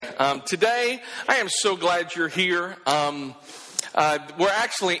Today, I am so glad you're here. We're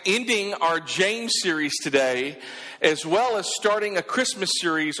actually ending our James series today, as well as starting a Christmas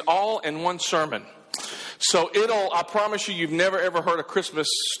series all in one sermon. So I promise you, you've never ever heard a Christmas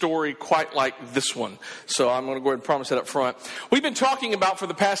story quite like this one. So I'm going to go ahead and promise that up front. We've been talking about for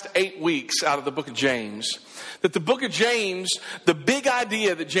the past 8 weeks out of the book of James, that the book of James, the big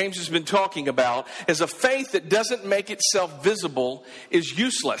idea that James has been talking about is a faith that doesn't make itself visible is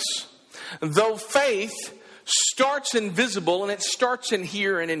useless. Though faith starts invisible and it starts in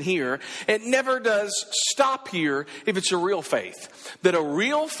here and in here, it never does stop here if it's a real faith. That a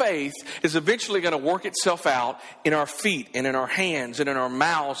real faith is eventually going to work itself out in our feet and in our hands and in our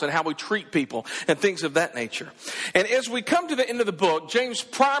mouths and how we treat people and things of that nature. And as we come to the end of the book, James'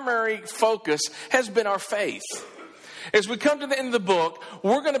 primary focus has been our faith. As we come to the end of the book,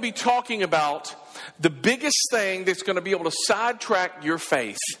 we're going to be talking about the biggest thing that's going to be able to sidetrack your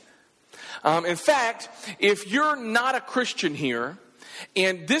faith. In fact, if you're not a Christian here,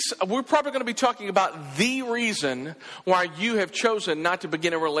 and we're probably going to be talking about the reason why you have chosen not to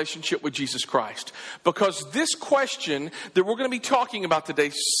begin a relationship with Jesus Christ. Because this question that we're going to be talking about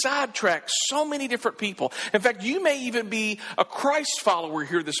today sidetracks so many different people. In fact, you may even be a Christ follower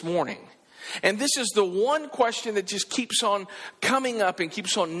here this morning. And this is the one question that just keeps on coming up and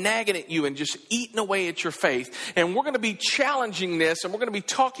keeps on nagging at you and just eating away at your faith. And we're going to be challenging this, and we're going to be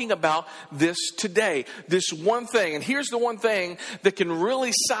talking about this today. This one thing. And here's the one thing that can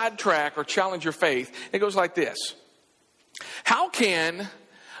really sidetrack or challenge your faith. It goes like this. How can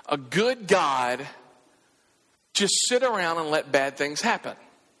a good God just sit around and let bad things happen?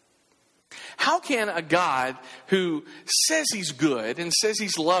 How can a God who says he's good and says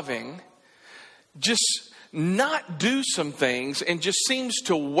he's loving just not do some things and just seems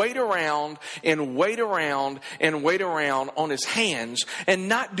to wait around and wait around and wait around on his hands and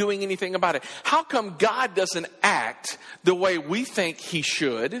not doing anything about it? How come God doesn't act the way we think he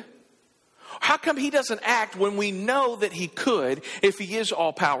should? How come he doesn't act when we know that he could if he is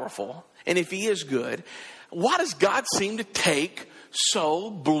all powerful and if he is good? Why does God seem to take so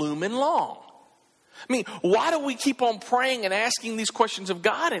blooming long? I mean, why do we keep on praying and asking these questions of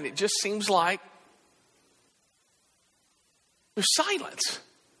God and it just seems like there's silence?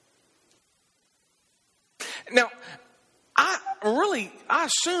 Now, I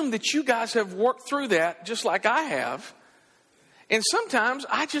assume that you guys have worked through that just like I have. And sometimes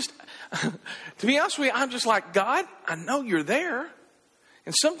to be honest with you, I'm just like, God, I know you're there.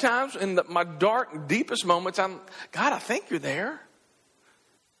 And sometimes in my dark, deepest moments, God, I think you're there.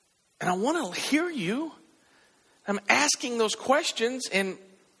 And I want to hear you. I'm asking those questions and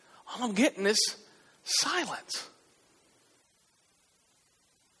all I'm getting is silence.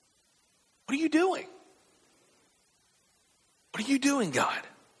 What are you doing? What are you doing, God?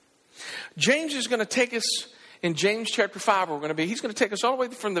 James is going to take us in James chapter 5. He's going to take us all the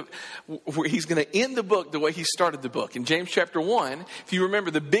way where he's going to end the book the way he started the book. In James chapter 1, if you remember,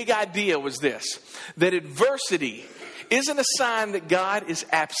 the big idea was this, that adversity isn't a sign that God is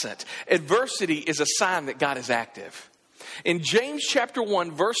absent. Adversity is a sign that God is active. In James chapter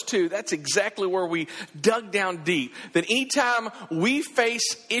 1, verse 2, that's exactly where we dug down deep. That anytime we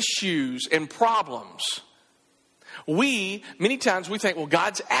face issues and problems, many times we think, well,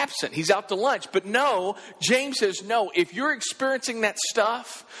 God's absent. He's out to lunch. But no, James says, no, if you're experiencing that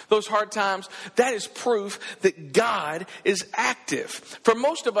stuff, those hard times, that is proof that God is active. For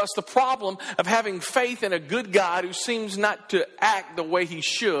most of us, the problem of having faith in a good God who seems not to act the way he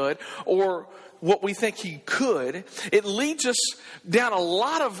should or what we think he could, it leads us down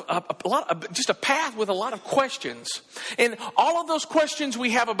just a path with a lot of questions. And all of those questions we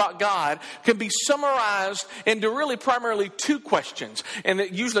have about God can be summarized into really primarily two questions. And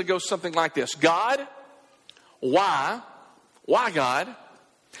it usually goes something like this. God, why? Why, God?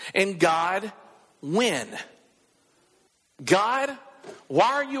 And God, when? God,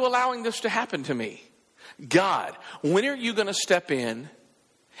 why are you allowing this to happen to me? God, when are you going to step in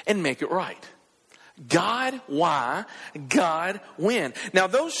and make it right? God, why? God, when? Now,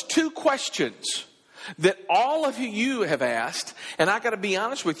 those two questions that all of you have asked, and I got to be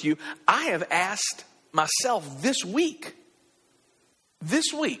honest with you, I have asked myself this week.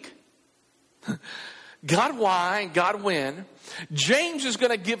 This week. God, why? And God, when? James is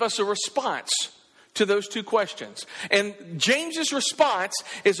going to give us a response to those two questions. And James's response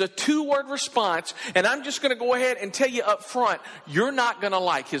is a 2-word response, and I'm just going to go ahead and tell you up front, you're not going to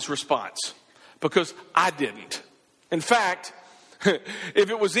like his response. Because I didn't. In fact,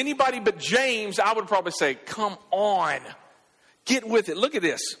 if it was anybody but James, I would probably say, come on, get with it. Look at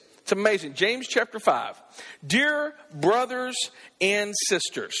this. It's amazing. James chapter 5. Dear brothers and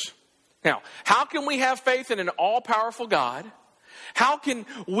sisters. Now, how can we have faith in an all-powerful God? How can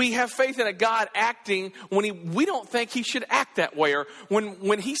we have faith in a God acting when we don't think he should act that way, or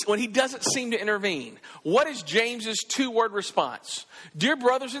when he doesn't seem to intervene? What is James's 2-word response? Dear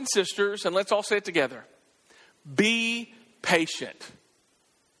brothers and sisters, and let's all say it together. Be patient.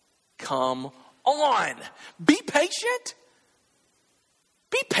 Come on. Be patient?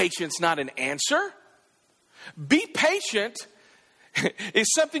 Be patient's not an answer. Be patient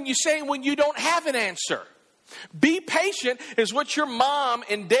is something you say when you don't have an answer. Be patient is what your mom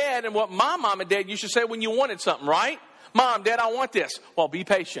and dad and what my mom and dad used to say when you wanted something, right? Mom, Dad, I want this. Well, be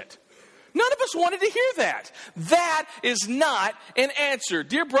patient. None of us wanted to hear that. That is not an answer.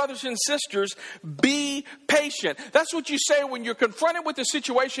 Dear brothers and sisters, be patient. That's what you say when you're confronted with a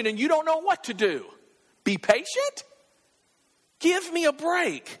situation and you don't know what to do. Be patient? Give me a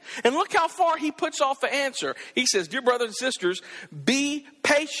break. And look how far he puts off the answer. He says, dear brothers and sisters, be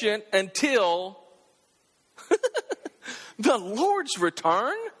patient until the Lord's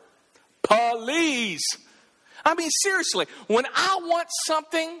return. Please. I mean, seriously, when I want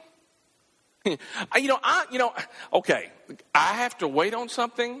something, okay, I have to wait on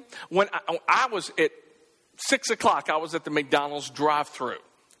something. When I was at 6 o'clock, I was at the McDonald's drive-thru,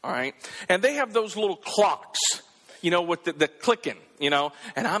 all right? And they have those little clocks, with the clicking, and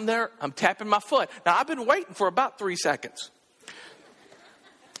I'm there, I'm tapping my foot. Now, I've been waiting for about 3 seconds.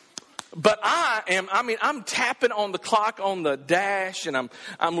 But I'm tapping on the clock on the dash, and I'm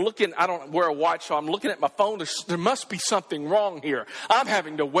looking, I don't wear a watch, so I'm looking at my phone. There must be something wrong here. I'm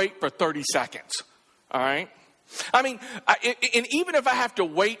having to wait for 30 seconds, all right? And even if I have to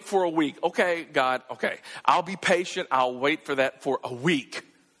wait for a week, okay, God, okay, I'll be patient. I'll wait for that for a week.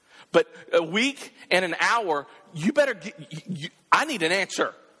 But a week and an hour, I need an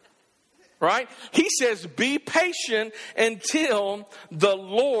answer. Right? He says, be patient until the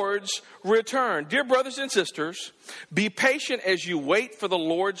Lord's return. Dear brothers and sisters, be patient as you wait for the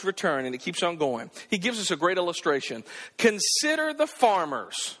Lord's return. And it keeps on going. He gives us a great illustration. Consider the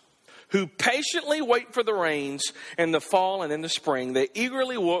farmers who patiently wait for the rains in the fall and in the spring. They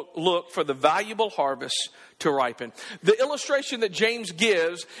eagerly look for the valuable harvest to ripen. The illustration that James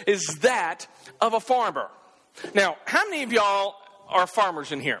gives is that of a farmer. Now, how many of y'all are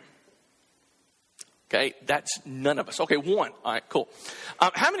farmers in here? Okay, that's none of us. Okay, one. All right, cool.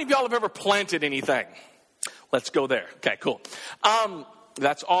 How many of y'all have ever planted anything? Let's go there. Okay, cool.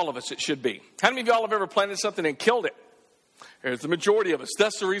 That's all of us, it should be. How many of y'all have ever planted something and killed it? There's the majority of us.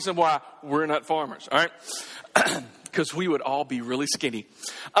 That's the reason why we're not farmers, all right? Because we would all be really skinny.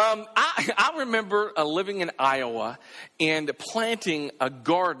 I remember living in Iowa and planting a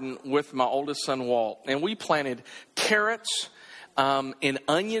garden with my oldest son, Walt. And we planted carrots, and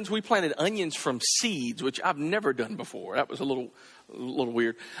onions. We planted onions from seeds, which I've never done before. That was a little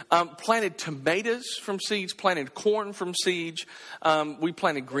weird. Planted tomatoes from seeds, planted corn from seeds. We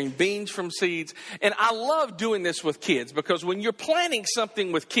planted green beans from seeds. And I love doing this with kids because when you're planting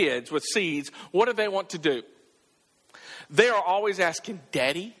something with kids, with seeds, what do they want to do? They are always asking,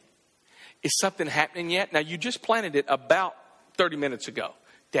 Daddy, is something happening yet? Now, you just planted it about 30 minutes ago.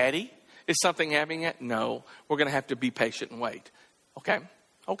 Daddy, is something happening yet? No, we're going to have to be patient and wait. Okay.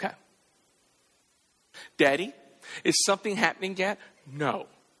 Daddy, is something happening yet? No.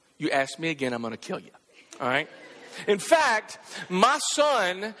 You ask me again, I'm going to kill you. All right? In fact, my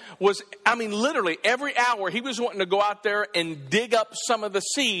son was, literally every hour he was wanting to go out there and dig up some of the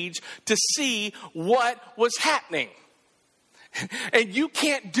seeds to see what was happening. And you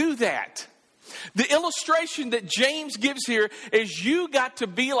can't do that. The illustration that James gives here is you got to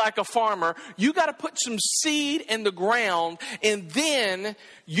be like a farmer. You got to put some seed in the ground, and then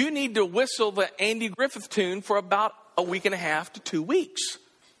you need to whistle the Andy Griffith tune for about a week and a half to 2 weeks.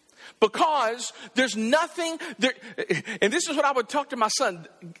 Because there's nothing there. And this is what I would talk to my son.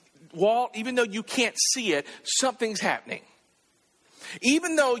 Walt, even though you can't see it, something's happening.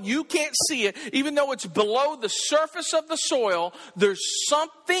 Even though you can't see it, even though it's below the surface of the soil, there's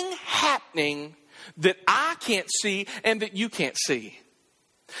something happening that I can't see and that you can't see.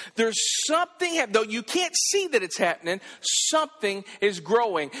 There's something, though you can't see that it's happening, something is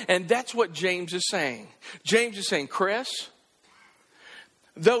growing. And that's what James is saying. James is saying, Chris,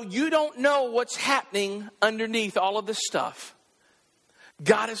 though you don't know what's happening underneath all of this stuff,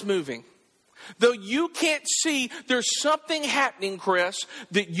 God is moving. Though you can't see, there's something happening, Chris,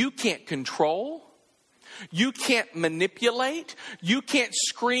 that you can't control. You can't manipulate. You can't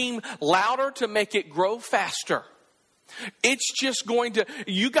scream louder to make it grow faster. It's just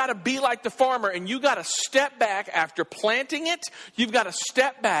you got to be like the farmer, and you got to step back after planting it. You've got to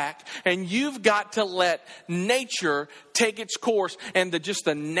step back, and you've got to let nature take its course and just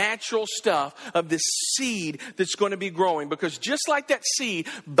the natural stuff of this seed that's going to be growing. Because just like that seed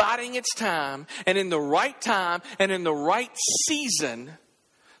biding its time, and in the right time and in the right season,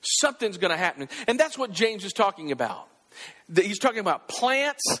 something's going to happen. And that's what James is talking about. He's talking about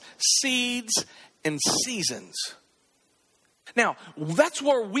plants, seeds, and seasons. Now, that's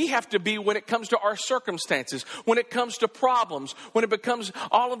where we have to be when it comes to our circumstances, when it comes to problems, when it becomes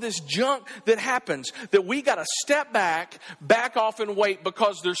all of this junk that happens, that we got to step back off and wait,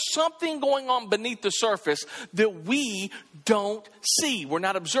 because there's something going on beneath the surface that we don't see. We're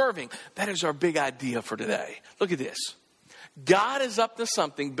not observing. That is our big idea for today. Look at this. God is up to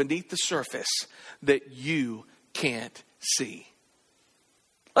something beneath the surface that you can't see.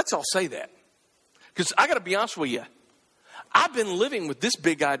 Let's all say that. Because I got to be honest with you. I've been living with this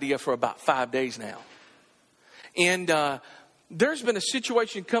big idea for about 5 days now. And there's been a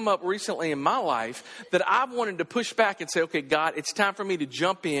situation come up recently in my life that I've wanted to push back and say, okay, God, it's time for me to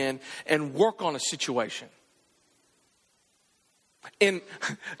jump in and work on a situation. In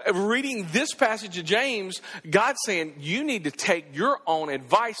reading this passage of James, God's saying you need to take your own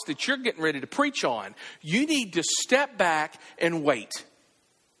advice that you're getting ready to preach on. You need to step back and wait.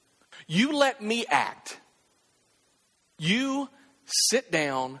 You let me act. You sit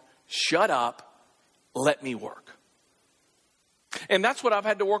down, shut up, let me work. And that's what I've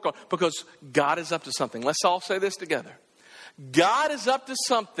had to work on, because God is up to something. Let's all say this together. God is up to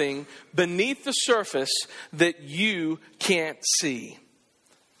something beneath the surface that you can't see.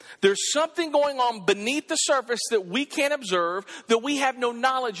 There's something going on beneath the surface that we can't observe, that we have no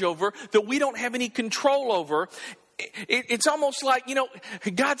knowledge over, that we don't have any control over. It's almost like,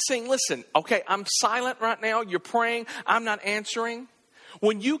 God's saying, listen, okay, I'm silent right now. You're praying. I'm not answering.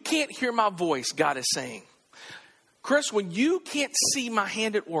 When you can't hear my voice, God is saying, Chris, when you can't see my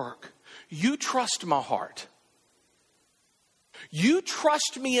hand at work, you trust my heart. You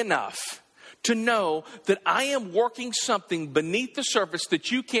trust me enough to know that I am working something beneath the surface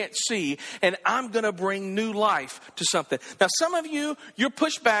that you can't see, and I'm going to bring new life to something. Now, some of you, you're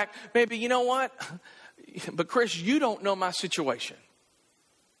pushed back. Maybe, you know what? But Chris, you don't know my situation.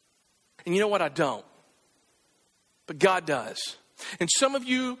 And you know what? I don't. But God does. And some of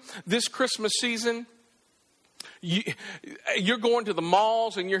you, this Christmas season, you're going to the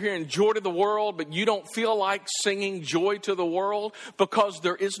malls and you're hearing joy to the world, but you don't feel like singing joy to the world because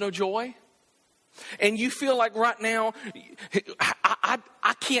there is no joy. And you feel like right now, I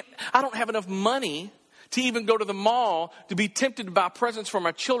don't have enough money to even go to the mall to be tempted to buy presents for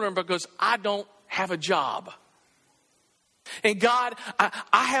my children because I don't have a job. And God,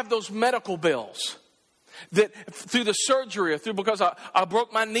 I have those medical bills that through the surgery or through because I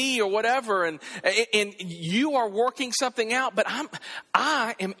broke my knee or whatever, and you are working something out, but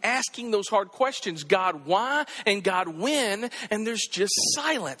I am asking those hard questions. God, why? And God, when? And there's just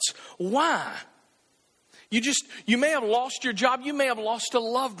silence. Why? You may have lost your job. You may have lost a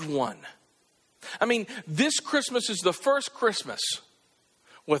loved one. I mean, this Christmas is the first Christmas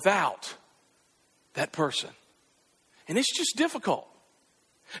without that person. And it's just difficult.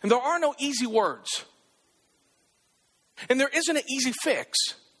 And there are no easy words. And there isn't an easy fix.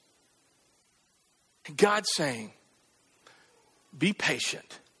 And God's saying, be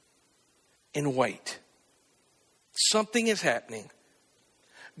patient and wait. Something is happening.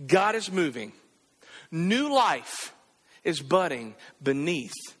 God is moving. New life is budding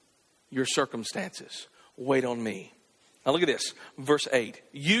beneath your circumstances. Wait on me. Now look at this, verse 8.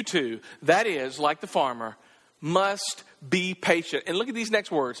 You too, that is, like the farmer, must be patient. And look at these next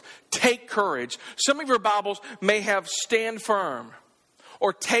words. Take courage. Some of your Bibles may have stand firm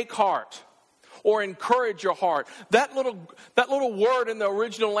or take heart or encourage your heart. That little word in the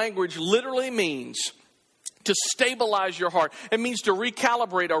original language literally means to stabilize your heart. It means to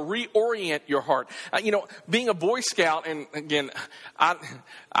recalibrate or reorient your heart. Being a Boy Scout, and again,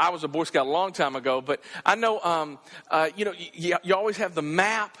 I was a Boy Scout a long time ago, but I know, you always have the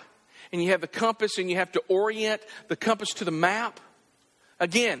map and you have the compass and you have to orient the compass to the map.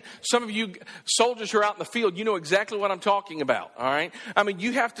 Again, some of you soldiers who are out in the field, you know exactly what I'm talking about, all right? I mean,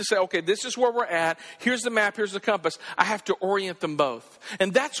 you have to say, okay, this is where we're at. Here's the map, here's the compass. I have to orient them both.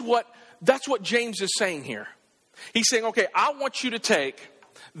 And that's what James is saying here. He's saying, okay, I want you to take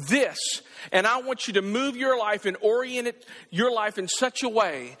this and I want you to move your life and orient your life in such a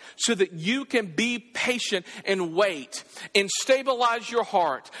way so that you can be patient and wait and stabilize your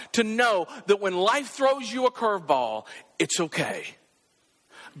heart to know that when life throws you a curveball, it's okay.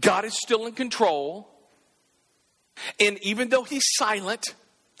 God is still in control. And even though he's silent,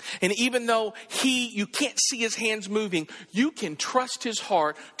 and even though you can't see his hands moving, you can trust his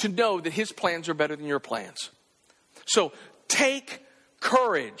heart to know that his plans are better than your plans. So take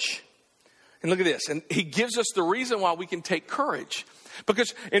courage. And look at this. And he gives us the reason why we can take courage.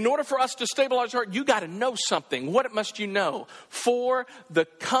 Because in order for us to stabilize our heart, you got to know something. What must you know? For the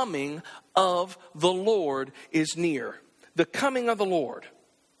coming of the Lord is near. The coming of the Lord.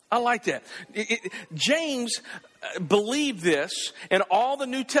 I like that. James believed this, and all the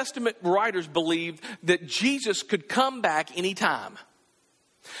New Testament writers believed that Jesus could come back anytime.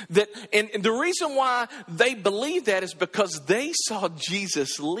 And the reason why they believed that is because they saw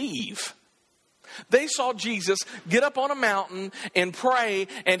Jesus leave. They saw Jesus get up on a mountain and pray,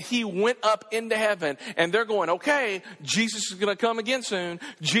 and he went up into heaven. And they're going, okay, Jesus is going to come again soon.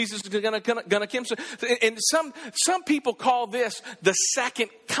 Jesus is going to come soon. And some people call this the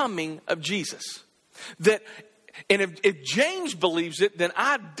second coming of Jesus. And if James believes it, then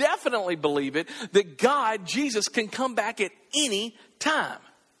I definitely believe it, that God, Jesus, can come back at any time.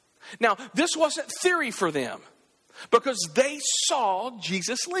 Now, this wasn't theory for them, because they saw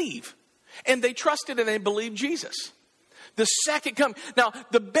Jesus leave. And they trusted and they believed Jesus. The second coming. Now,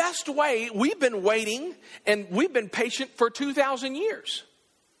 the best way, we've been waiting and we've been patient for 2,000 years.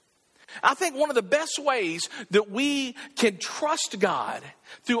 I think one of the best ways that we can trust God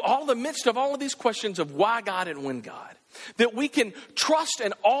through all the midst of all of these questions of why God and when God, that we can trust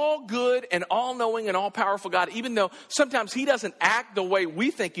an all good and all knowing and all powerful God, even though sometimes he doesn't act the way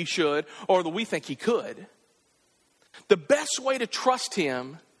we think he should or that we think he could. The best way to trust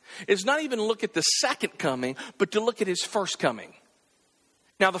him is not even look at the second coming, but to look at his first coming.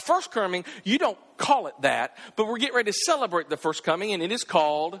 Now, the first coming, you don't call it that, but we're getting ready to celebrate the first coming, and it is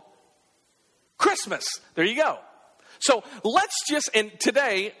called Christmas. There you go. So and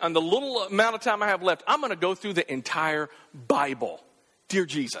today, on the little amount of time I have left, I'm going to go through the entire Bible. Dear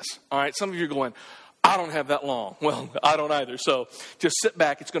Jesus. All right, some of you are going, I don't have that long. Well, I don't either. So just sit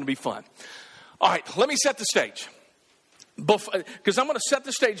back. It's going to be fun. All right, let me set the stage. Because I'm going to set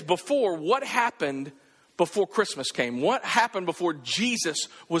the stage before what happened before Christmas came. What happened before Jesus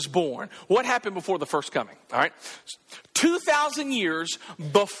was born? What happened before the first coming? All right. 2,000 years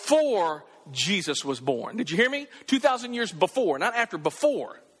before Jesus was born. Did you hear me? 2,000 years before, not after,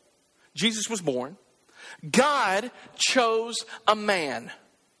 before Jesus was born. God chose a man.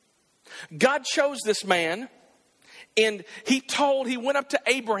 God chose this man. And he went up to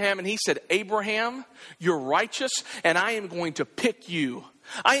Abraham and he said, Abraham, you're righteous and I am going to pick you.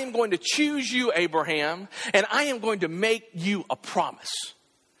 I am going to choose you, Abraham, and I am going to make you a promise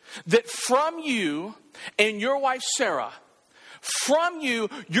that from you and your wife Sarah, from you,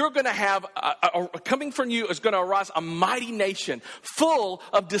 you're going to have, coming from you is going to arise a mighty nation full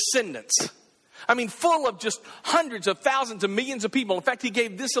of descendants. I mean, full of just hundreds of thousands of millions of people. In fact, he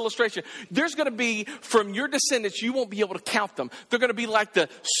gave this illustration. There's going to be, from your descendants, you won't be able to count them. They're going to be like the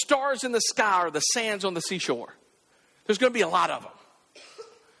stars in the sky or the sands on the seashore. There's going to be a lot of them.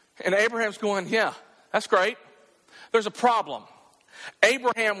 And Abraham's going, yeah, that's great. There's a problem.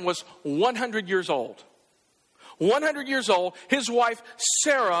 Abraham was 100 years old. 100 years old. His wife,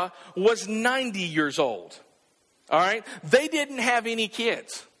 Sarah, was 90 years old. All right? They didn't have any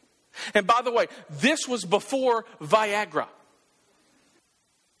kids. And by the way, this was before Viagra.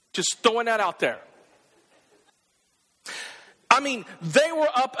 Just throwing that out there. I mean, they were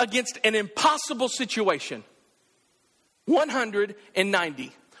up against an impossible situation.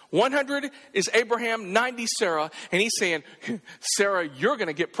 190. 100 is Abraham, 90 Sarah. And he's saying, Sarah, you're going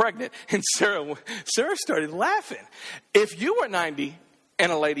to get pregnant. And Sarah started laughing. If you were 90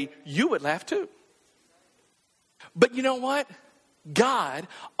 and a lady, you would laugh too. But you know what? God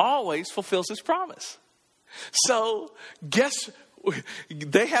always fulfills his promise. So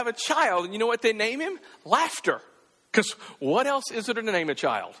they have a child, and you know what they name him? Laughter. Because what else is there to name a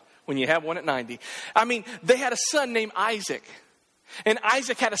child when you have one at 90? I mean, they had a son named Isaac. And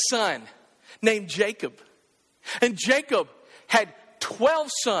Isaac had a son named Jacob. And Jacob had 12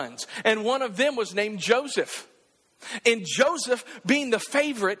 sons, and one of them was named Joseph. And Joseph, being the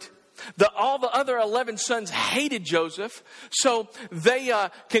favorite, all the other 11 sons hated Joseph, so they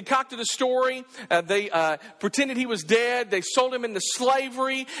concocted a story. They pretended he was dead. They sold him into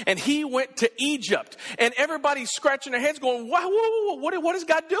slavery, and he went to Egypt. And everybody's scratching their heads going, whoa, what is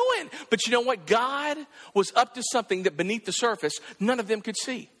God doing? But you know what? God was up to something that beneath the surface, none of them could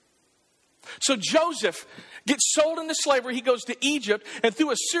see. So Joseph gets sold into slavery. He goes to Egypt, and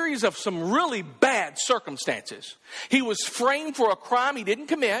through a series of some really bad circumstances, he was framed for a crime he didn't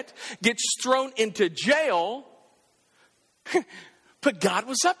commit, gets thrown into jail. But God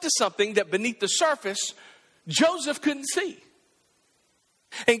was up to something that beneath the surface, Joseph couldn't see.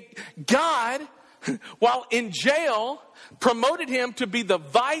 And God, while in jail, promoted him to be the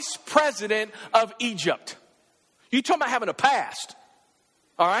vice president of Egypt. You talking about having a past,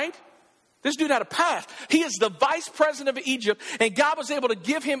 all right? This dude had a past. He is the vice president of Egypt, and God was able to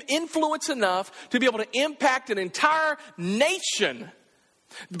give him influence enough to be able to impact an entire nation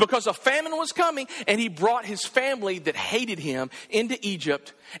because a famine was coming, and he brought his family that hated him into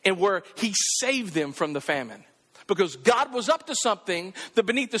Egypt, and where he saved them from the famine. Because God was up to something that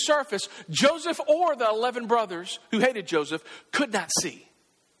beneath the surface, Joseph or the 11 brothers who hated Joseph could not see.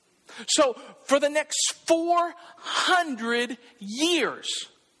 So for the next 400 years,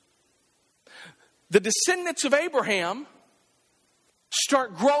 the descendants of Abraham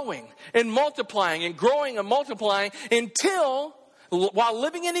start growing and multiplying and growing and multiplying until, while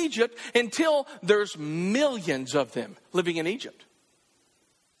living in Egypt, until there's millions of them living in Egypt.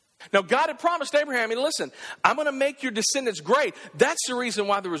 Now, God had promised Abraham, and listen, I'm going to make your descendants great. That's the reason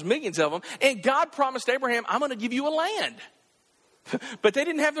why there was millions of them. And God promised Abraham, I'm going to give you a land. But they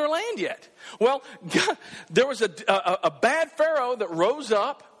didn't have their land yet. Well, there was a bad Pharaoh that rose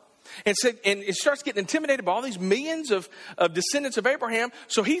up and said, and it starts getting intimidated by all these millions of descendants of Abraham.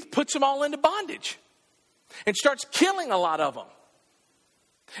 So he puts them all into bondage and starts killing a lot of them.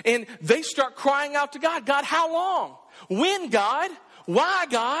 And they start crying out to God, God, how long? When, God? Why,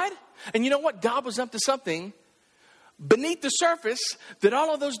 God? And you know what? God was up to something beneath the surface that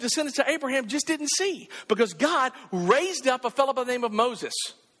all of those descendants of Abraham just didn't see. Because God raised up a fellow by the name of Moses.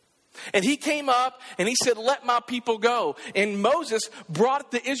 And he came up and he said, let my people go. And Moses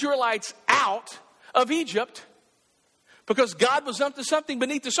brought the Israelites out of Egypt because God was up to something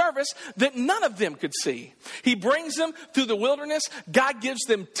beneath the surface that none of them could see. He brings them through the wilderness. God gives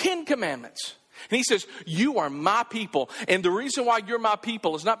them 10 commandments. And he says, you are my people. And the reason why you're my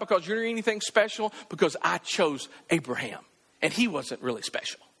people is not because you're anything special, because I chose Abraham. And he wasn't really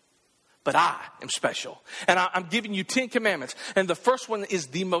special. But I am special. And I'm giving you 10 commandments. And the first one is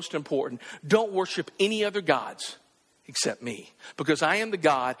the most important. Don't worship any other gods except me. Because I am the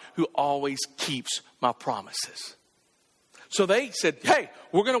God who always keeps my promises. So they said, hey,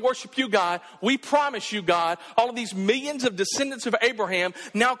 we're going to worship you, God. We promise you, God. All of these millions of descendants of Abraham,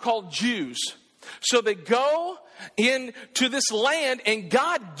 now called Jews. So they go into this land and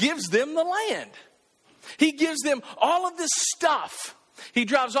God gives them the land. He gives them all of this stuff. He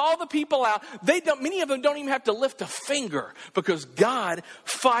drives all the people out. Many of them don't even have to lift a finger because God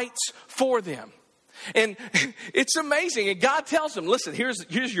fights for them. And it's amazing. And God tells them, listen,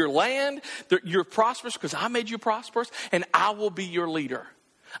 here's your land. You're prosperous because I made you prosperous, and I will be your leader.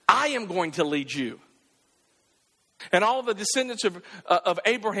 I am going to lead you. And all of the descendants of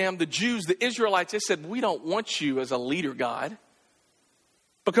Abraham, the Jews, the Israelites, they said, we don't want you as a leader, God,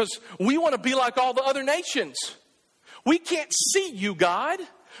 because we want to be like all the other nations. We can't see you, God.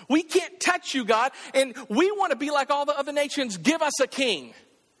 We can't touch you, God. And we want to be like all the other nations. Give us a king.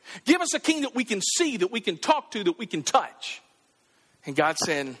 Give us a king that we can see, that we can talk to, that we can touch. And God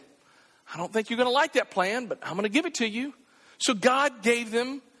said, I don't think you're going to like that plan, but I'm going to give it to you. So God gave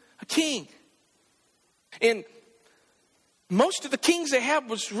them a king. And most of the kings they had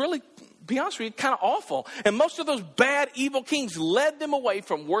was really, be honest with you, kind of awful. And most of those bad, evil kings led them away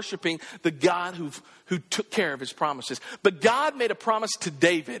from worshiping the God who took care of his promises. But God made a promise to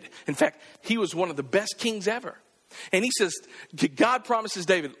David. In fact, he was one of the best kings ever. And he says, God promises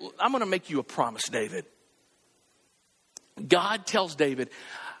David, I'm going to make you a promise, David. God tells David,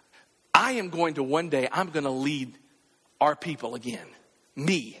 I am going to one day, I'm going to lead our people again.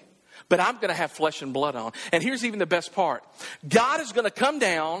 Me. But I'm going to have flesh and blood on. And here's even the best part. God is going to come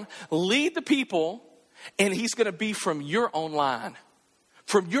down, lead the people, and he's going to be from your own line,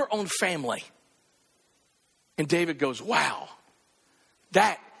 from your own family. And David goes, wow,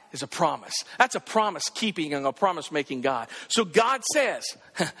 that is a promise. That's a promise keeping and a promise making God. So God says,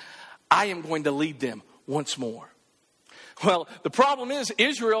 I am going to lead them once more. Well, the problem is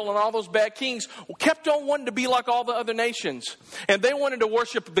Israel and all those bad kings kept on wanting to be like all the other nations. And they wanted to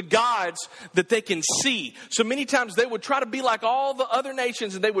worship the gods that they can see. So many times they would try to be like all the other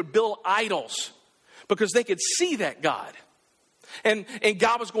nations and they would build idols because they could see that God. And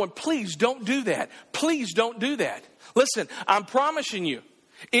God was going, please don't do that. Please don't do that. Listen, I'm promising you,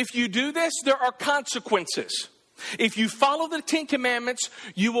 if you do this, there are consequences. If you follow the 10 commandments,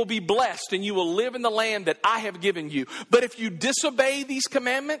 you will be blessed and you will live in the land that I have given you. But if you disobey these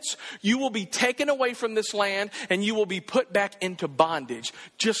commandments, you will be taken away from this land and you will be put back into bondage,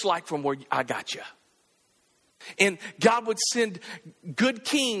 just like from where I got you. And God would send good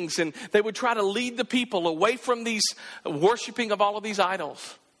kings and they would try to lead the people away from these worshiping of all of these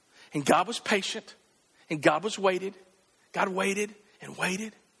idols. And God was patient And God waited. God waited and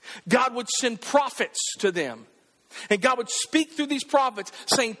waited. God would send prophets to them. And God would speak through these prophets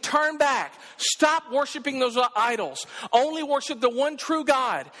saying, turn back. Stop worshiping those idols. Only worship the one true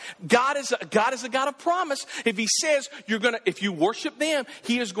God. God is a God of promise. If he says if you worship them,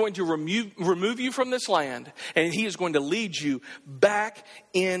 he is going to remove you from this land. And he is going to lead you back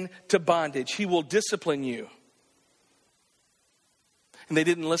into bondage. He will discipline you. And they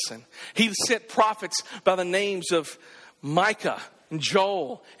didn't listen. He sent prophets by the names of Micah and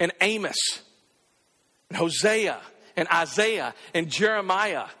Joel and Amos and Hosea and Isaiah and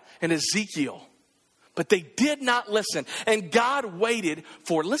Jeremiah and Ezekiel. But they did not listen. And God waited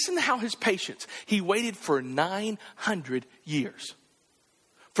for, listen to how his patience, he waited for 900 years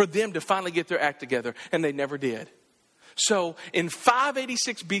for them to finally get their act together. And they never did. So in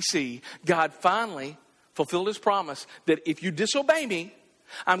 586 BC, God finally fulfilled his promise that if you disobey me,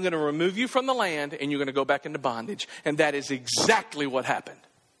 I'm going to remove you from the land and you're going to go back into bondage. And that is exactly what happened.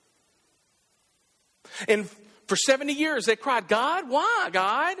 And for 70 years, they cried, God, why,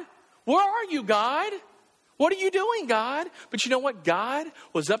 God? Where are you, God? What are you doing, God? But you know what? God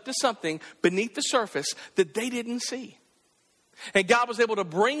was up to something beneath the surface that they didn't see. And God was able to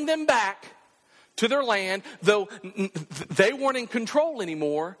bring them back to their land, though they weren't in control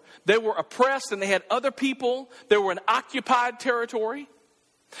anymore. They were oppressed and they had other people. They were in occupied territory.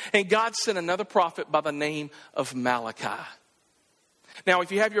 And God sent another prophet by the name of Malachi. Now,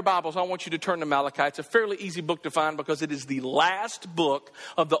 if you have your Bibles, I want you to turn to Malachi. It's a fairly easy book to find because it is the last book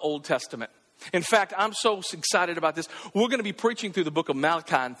of the Old Testament. In fact, I'm so excited about this. We're going to be preaching through the book of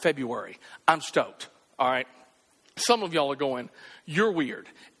Malachi in February. I'm stoked. All right. Some of y'all are going, you're weird.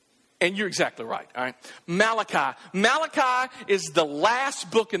 And you're exactly right. All right. Malachi. Malachi is the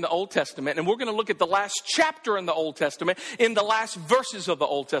last book in the Old Testament. And we're going to look at the last chapter in the Old Testament, in the last verses of the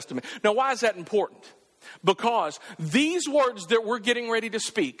Old Testament. Now, why is that important? Because these words that we're getting ready to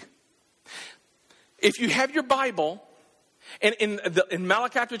speak, if you have your Bible, and in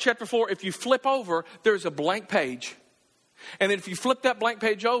Malachi chapter 4, if you flip over, there's a blank page. And then if you flip that blank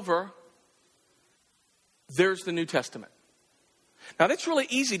page over, there's the New Testament. Now, that's really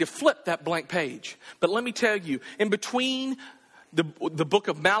easy to flip that blank page. But let me tell you, in between the book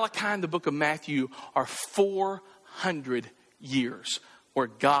of Malachi and the book of Matthew are 400 years where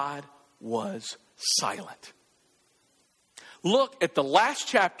God was silent. Look at the last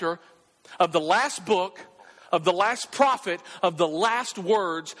chapter of the last book of the last prophet of the last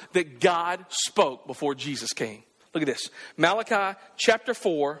words that God spoke before Jesus came. Look at this. Malachi chapter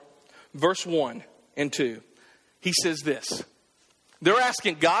 4, verse 1 and 2. He says this. They're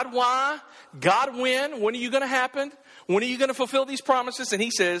asking, God, why? God, when? When are you going to happen? When are you going to fulfill these promises? And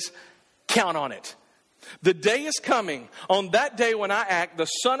he says, count on it. The day is coming. On that day when I act, the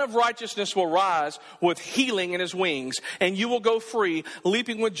Son of Righteousness will rise with healing in his wings, and you will go free,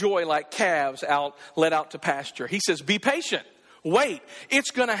 leaping with joy like calves led out to pasture. He says, be patient. Wait. It's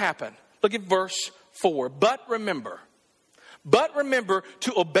going to happen. Look at verse 4. But remember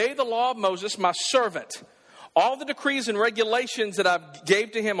to obey the law of Moses, my servant, all the decrees and regulations that I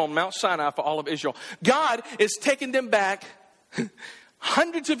gave to him on Mount Sinai for all of Israel. God is taking them back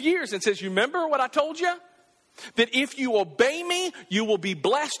hundreds of years and says, you remember what I told you? That if you obey me, you will be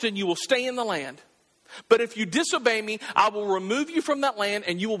blessed and you will stay in the land. But if you disobey me, I will remove you from that land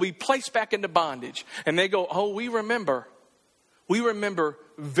and you will be placed back into bondage. And they go, oh, we remember. We remember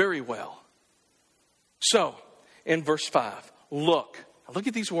very well. So, in verse 5, look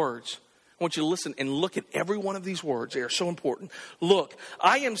at these words. I want you to listen and look at every one of these words. They are so important. Look,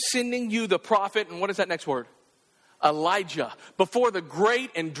 I am sending you the prophet. And what is that next word? Elijah. Before the great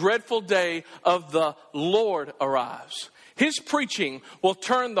and dreadful day of the Lord arrives. His preaching will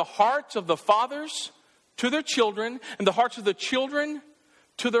turn the hearts of the fathers to their children and the hearts of the children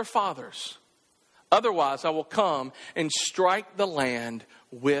to their fathers. Otherwise, I will come and strike the land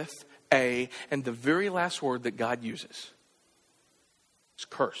with and the very last word that God uses is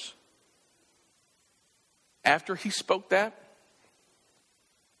curse. After he spoke that,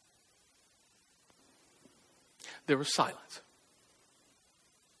 there was silence.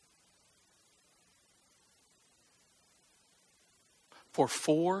 For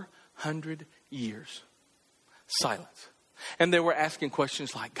 400 years, silence. And they were asking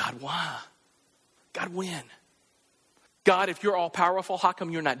questions like, God, why? God, when? God, if you're all powerful, how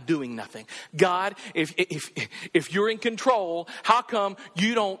come you're not doing nothing? God, if you're in control, how come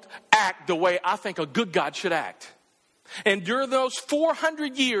you don't act the way I think a good God should act? And during those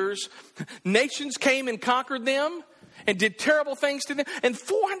 400 years, nations came and conquered them and did terrible things to them. And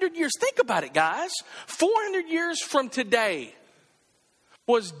 400 years, think about it, guys. 400 years from today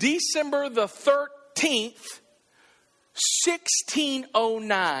was December the 13th,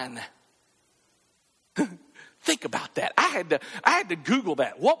 1609. Think about that. I had to Google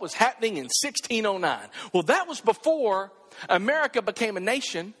that. What was happening in 1609? Well, that was before America became a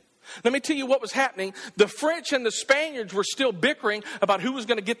nation. Let me tell you what was happening. The French and the Spaniards were still bickering about who was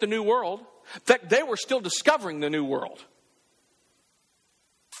going to get the New World. In fact, they were still discovering the New World.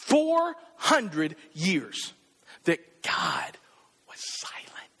 400 years that God was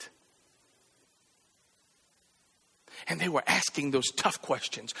silent. And they were asking those tough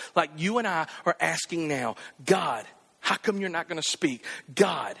questions like you and I are asking now. God, how come you're not going to speak?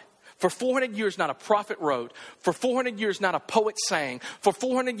 God, for 400 years, not a prophet wrote. For 400 years, not a poet sang. For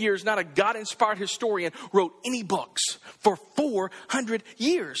 400 years, not a God-inspired historian wrote any books. For 400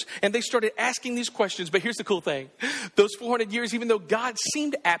 years. And they started asking these questions. But here's the cool thing. Those 400 years, even though God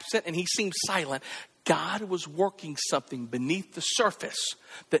seemed absent and he seemed silent, God was working something beneath the surface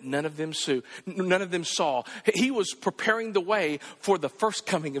that none of them saw. He was preparing the way for the first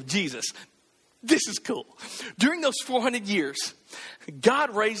coming of Jesus. This is cool. During those 400 years,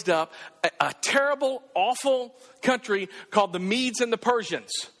 God raised up a terrible, awful country called the Medes and the Persians.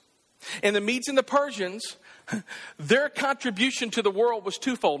 And the Medes and the Persians, their contribution to the world was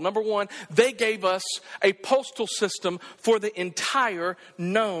twofold. Number one, they gave us a postal system for the entire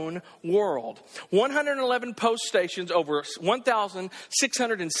known world. 111 post stations over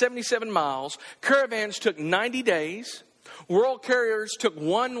 1,677 miles. Caravans took 90 days. World carriers took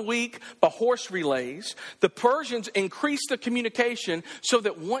 1 week by horse relays. The Persians increased the communication so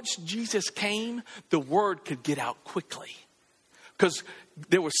that once Jesus came, the word could get out quickly. Because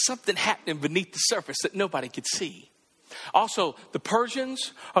there was something happening beneath the surface that nobody could see. Also, the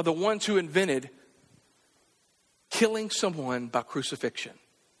Persians are the ones who invented killing someone by crucifixion.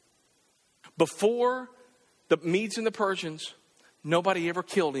 Before the Medes and the Persians, nobody ever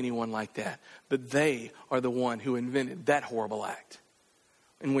killed anyone like that. But they are the one who invented that horrible act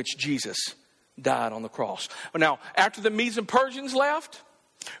in which Jesus died on the cross. Now, after the Medes and Persians left,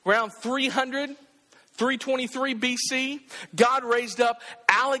 around 323 BC, God raised up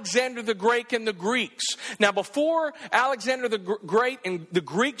Alexander the Great and the Greeks. Now, before Alexander the Great and the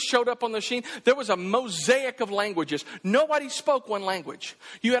Greeks showed up on the scene, there was a mosaic of languages. Nobody spoke one language.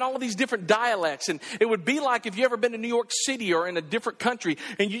 You had all of these different dialects, and it would be like if you ever been to New York City or in a different country,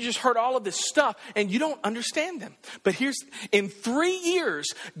 and you just heard all of this stuff, and you don't understand them. But in 3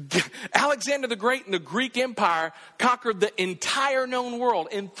 years, Alexander the Great and the Greek Empire conquered the entire known world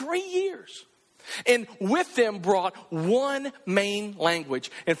in 3 years. And with them brought one main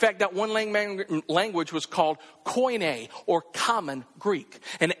language. In fact, that one language was called Koine, or Common Greek.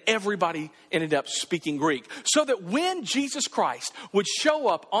 And everybody ended up speaking Greek. So that when Jesus Christ would show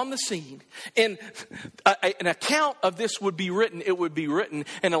up on the scene, and an account of this would be written, it would be written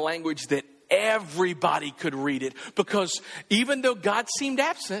in a language that everybody could read it. Because even though God seemed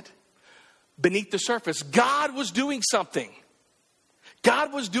absent, beneath the surface, God was doing something.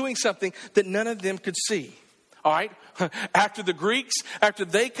 God was doing something that none of them could see. All right? After the Greeks, after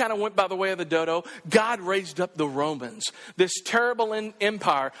they kind of went by the way of the dodo, God raised up the Romans, this terrible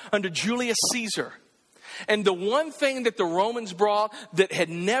empire under Julius Caesar. And the one thing that the Romans brought that had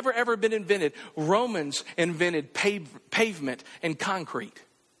never ever been invented, Romans invented pavement and concrete.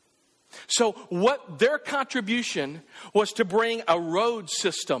 So what their contribution was to bring a road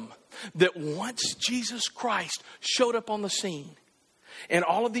system that once Jesus Christ showed up on the scene, and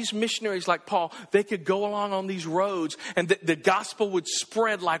all of these missionaries like Paul, they could go along on these roads and the gospel would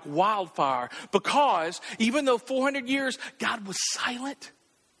spread like wildfire. Because even though 400 years God was silent,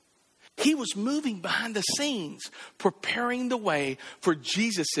 he was moving behind the scenes, preparing the way for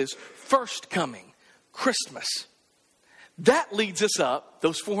Jesus' first coming, Christmas. That leads us up,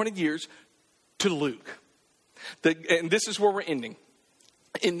 those 400 years, to Luke. And this is where we're ending.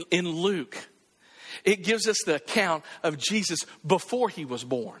 In Luke, it gives us the account of Jesus before he was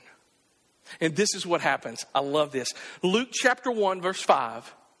born. And this is what happens. I love this. Luke chapter 1, verse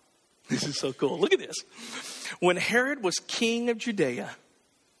 5. This is so cool. Look at this. When Herod was king of Judea,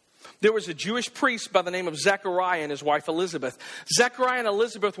 there was a Jewish priest by the name of Zechariah and his wife Elizabeth. Zechariah and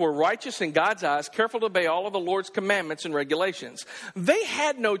Elizabeth were righteous in God's eyes, careful to obey all of the Lord's commandments and regulations. They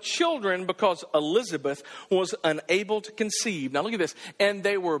had no children because Elizabeth was unable to conceive. Now look at this. And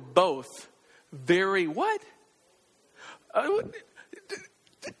they were both very what? Who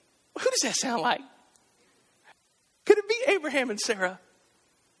does that sound like? Could it be Abraham and Sarah?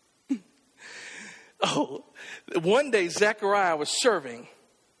 Oh, one day Zechariah was serving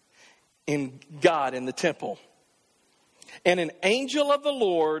in God in the temple. And an angel of the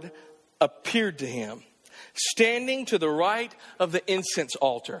Lord appeared to him, standing to the right of the incense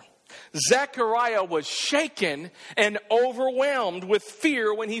altar. Zechariah was shaken and overwhelmed with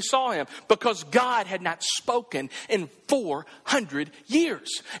fear when he saw him because God had not spoken in 400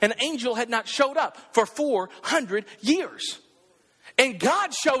 years. An angel had not showed up for 400 years. And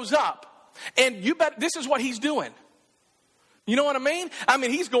God shows up, and you bet this is what he's doing. You know what I mean? I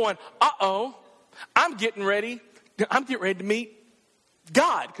mean, he's going, I'm getting ready to meet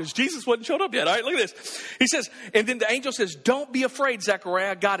God, because Jesus wasn't showed up yet. All right, look at this. He says, and then the angel says, don't be afraid,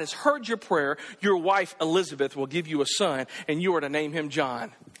 Zechariah. God has heard your prayer. Your wife, Elizabeth, will give you a son, and you are to name him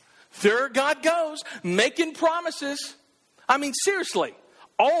John. There God goes, making promises. I mean, seriously,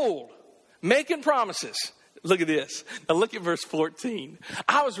 old, making promises. Look at this. Now look at verse 14.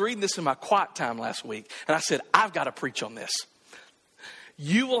 I was reading this in my quiet time last week, and I said, I've got to preach on this.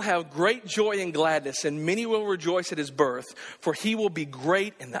 You will have great joy and gladness, and many will rejoice at his birth, for he will be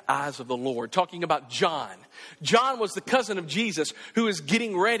great in the eyes of the Lord. Talking about John. John was the cousin of Jesus who is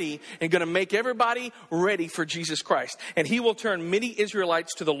getting ready and going to make everybody ready for Jesus Christ. And he will turn many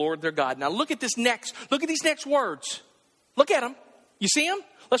Israelites to the Lord their God. Now look at these next words. Look at them. You see them?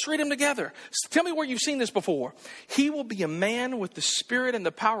 Let's read them together. Tell me where you've seen this before. He will be a man with the spirit and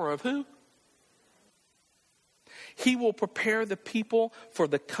the power of who? He will prepare the people for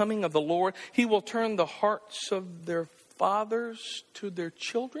the coming of the Lord. He will turn the hearts of their fathers to their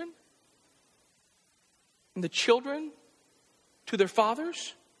children, and the children to their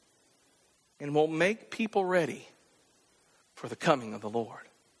fathers, and will make people ready for the coming of the Lord.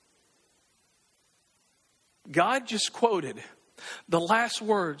 God just quoted the last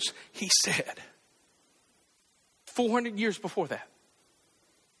words he said 400 years before that.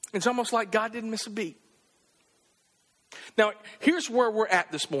 It's almost like God didn't miss a beat. Now, here's where we're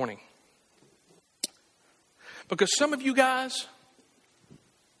at this morning. Because some of you guys,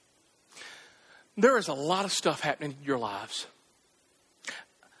 there is a lot of stuff happening in your lives.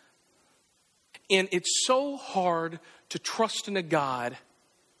 And it's so hard to trust in a God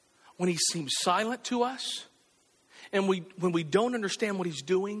when he seems silent to us and when we don't understand what he's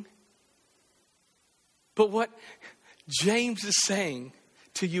doing. But what James is saying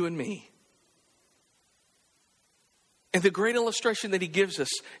to you and me, and the great illustration that he gives us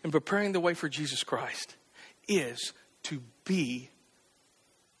in preparing the way for Jesus Christ, is to be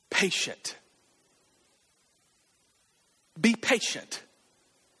patient. Be patient.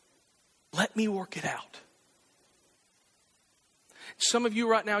 Let me work it out. Some of you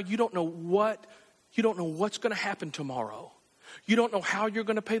right now, you don't know what's going to happen tomorrow. You don't know how you're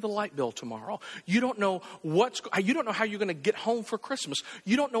going to pay the light bill tomorrow. You don't know how you're going to get home for Christmas.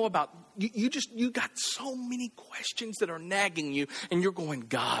 You don't know about, you got so many questions that are nagging you, and you're going,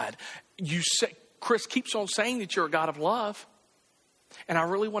 God, Chris keeps on saying that you're a God of love, and I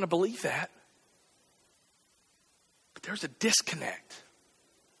really want to believe that. But there's a disconnect.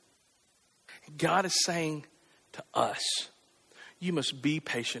 God is saying to us, you must be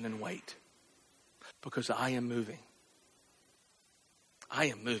patient and wait, because I am moving. I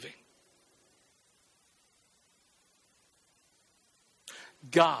am moving.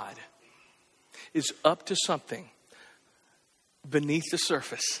 God is up to something beneath the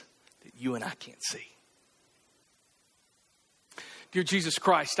surface that you and I can't see. Dear Jesus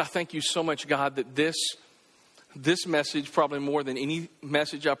Christ, I thank you so much, God, that this message, probably more than any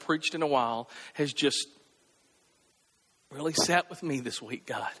message I preached in a while, has just really sat with me this week,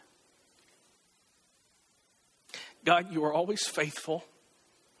 God. God, you are always faithful.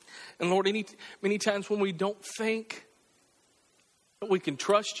 And Lord, many times when we don't think that we can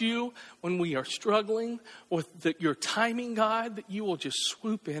trust you, when we are struggling with your timing, God, that you will just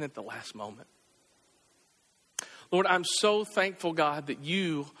swoop in at the last moment. Lord, I'm so thankful, God, that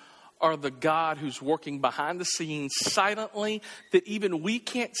you are the God who's working behind the scenes silently, that even we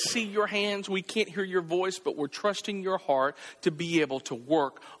can't see your hands, we can't hear your voice, but we're trusting your heart to be able to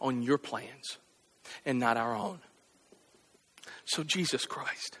work on your plans and not our own. So Jesus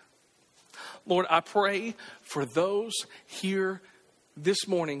Christ, Lord, I pray for those here this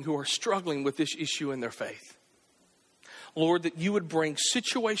morning who are struggling with this issue in their faith. Lord, that you would bring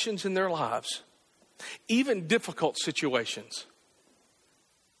situations in their lives, even difficult situations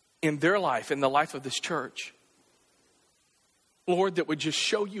in their life, in the life of this church, Lord, that would just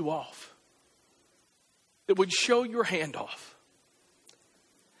show you off, that would show your hand off.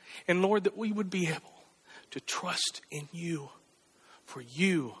 And Lord, that we would be able to trust in you, for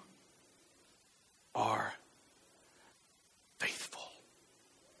you are faithful.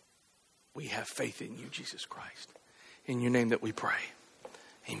 We have faith in you, Jesus Christ. In your name that we pray.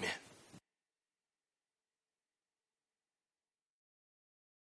 Amen.